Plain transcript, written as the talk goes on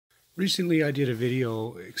Recently, I did a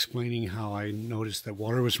video explaining how I noticed that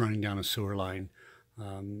water was running down a sewer line.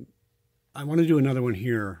 I want to do another one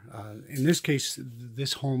here. In this case,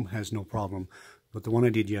 this home has no problem, but the one I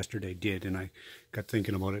did yesterday did, and I got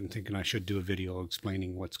thinking about it and thinking I should do a video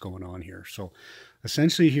explaining what's going on here. So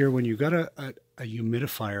essentially here, when you've got a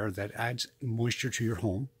humidifier that adds moisture to your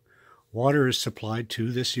home, water is supplied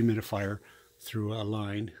to this humidifier through a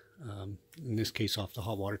line, in this case off the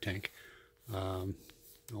hot water tank.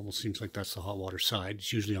 Almost seems like that's the hot water side.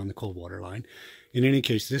 It's usually on the cold water line. In any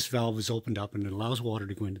case, this valve is opened up and it allows water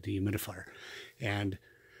to go into the humidifier. And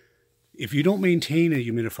if you don't maintain a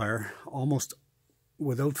humidifier, almost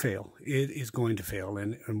without fail, it is going to fail.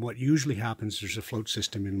 And what usually happens, there's a float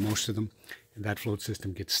system in most of them, and that float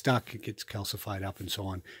system gets stuck, it gets calcified up and so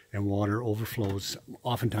on, and water overflows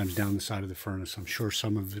oftentimes down the side of the furnace. I'm sure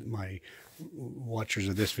some of my watchers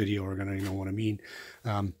of this video are going to know what I mean.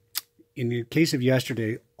 In the case of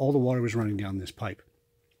yesterday, all the water was running down this pipe.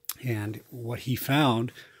 And what he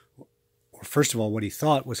found, or first of all, what he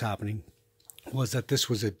thought was happening, was that this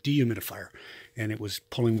was a dehumidifier. And it was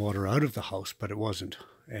pulling water out of the house, but it wasn't.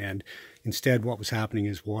 And instead, what was happening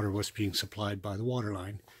is water was being supplied by the water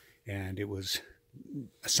line. And it was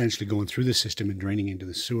essentially going through the system and draining into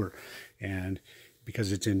the sewer. And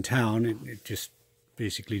because it's in town, it just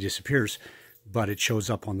basically disappears. But it shows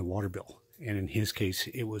up on the water bill. And in his case,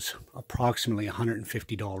 it was approximately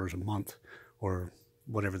 $150 a month, or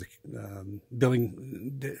whatever the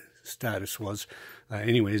billing status was.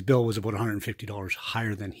 Anyway, his bill was about $150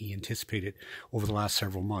 higher than he anticipated over the last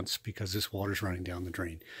several months because this water's running down the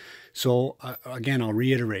drain. So again, I'll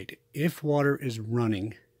reiterate, if water is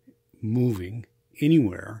running, moving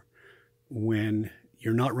anywhere when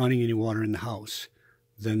you're not running any water in the house,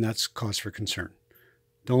 then that's cause for concern.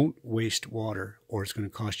 Don't waste water, or it's going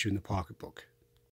to cost you in the pocketbook.